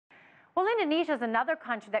Well, Indonesia is another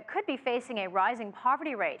country that could be facing a rising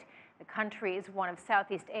poverty rate. The country is one of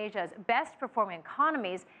Southeast Asia's best performing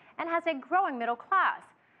economies and has a growing middle class.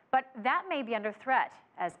 But that may be under threat.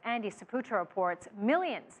 As Andy Saputra reports,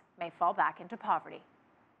 millions may fall back into poverty.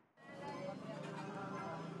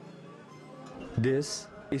 This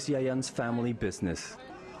is Yayan's family business.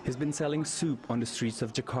 He's been selling soup on the streets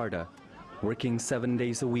of Jakarta. Working 7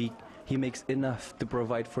 days a week, he makes enough to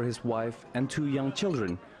provide for his wife and 2 young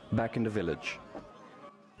children back in the village.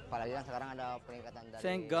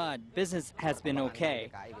 Thank God, business has been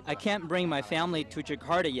okay. I can't bring my family to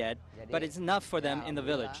Jakarta yet, but it's enough for them in the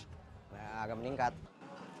village.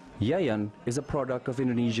 Yayan is a product of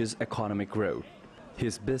Indonesia's economic growth.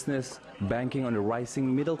 His business, banking on the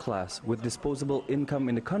rising middle class with disposable income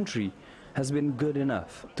in the country, has been good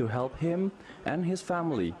enough to help him and his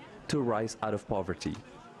family to rise out of poverty.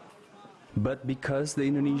 But because the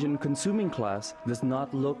Indonesian consuming class does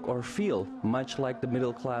not look or feel much like the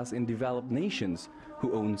middle class in developed nations,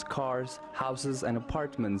 who owns cars, houses and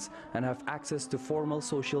apartments and have access to formal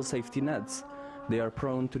social safety nets, they are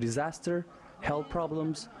prone to disaster, health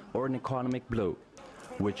problems or an economic blow,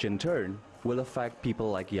 which in turn will affect people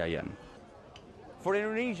like Yayan. For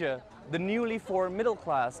Indonesia, the newly formed middle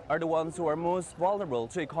class are the ones who are most vulnerable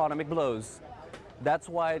to economic blows. That's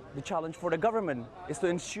why the challenge for the government is to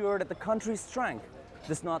ensure that the country's strength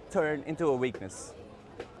does not turn into a weakness.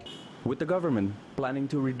 With the government planning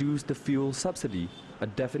to reduce the fuel subsidy, a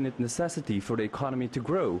definite necessity for the economy to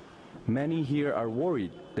grow, many here are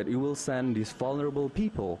worried that it will send these vulnerable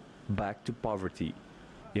people back to poverty,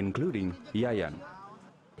 including Yayan.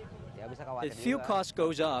 If fuel cost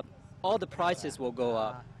goes up, all the prices will go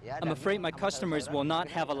up. I'm afraid my customers will not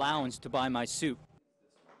have allowance to buy my soup.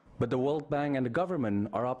 But the World Bank and the government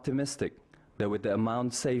are optimistic that with the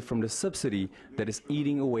amount saved from the subsidy that is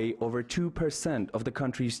eating away over 2% of the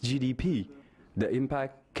country's GDP, the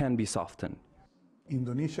impact can be softened.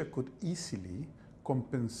 Indonesia could easily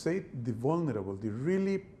compensate the vulnerable, the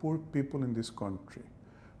really poor people in this country,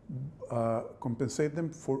 compensate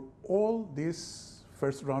them for all these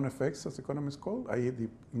first round effects, as economists call, i.e. the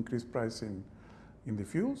increased price in the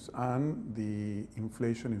fuels and the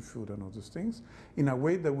inflation in food and all those things, in a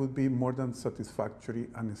way that would be more than satisfactory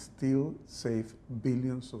and still save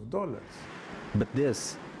billions of dollars. But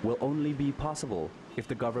this will only be possible if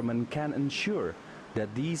the government can ensure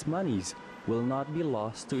that these monies will not be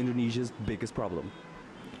lost to Indonesia's biggest problem,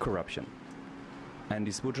 corruption.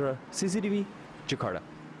 Andy Saputra, CCTV, Jakarta.